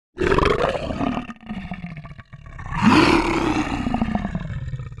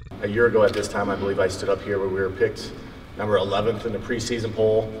A year ago at this time, I believe I stood up here where we were picked number 11th in the preseason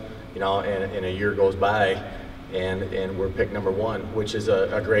poll, and a year goes by and we're picked number 1, which is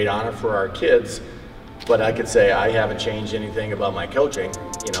a great honor for our kids. But I could say I haven't changed anything about my coaching.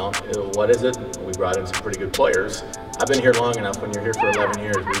 What is it? We brought in some pretty good players. I've been here long enough. When you're here for 11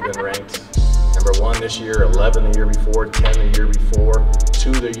 years, we've been ranked number 1 this year, 11 the year before, 10 the year before,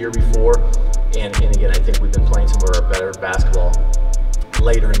 2 the year before. And again, I think we've been playing some of our better basketball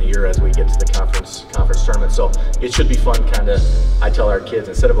later in the year as we get to the conference tournament. So it should be fun. I tell our kids,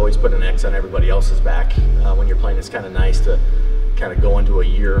 instead of always putting an X on everybody else's back, when you're playing, it's kind of nice to kind of go into a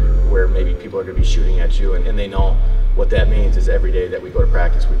year where maybe people are going to be shooting at you, and they know what that means is every day that we go to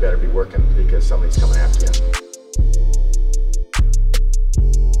practice, we better be working because somebody's coming after you.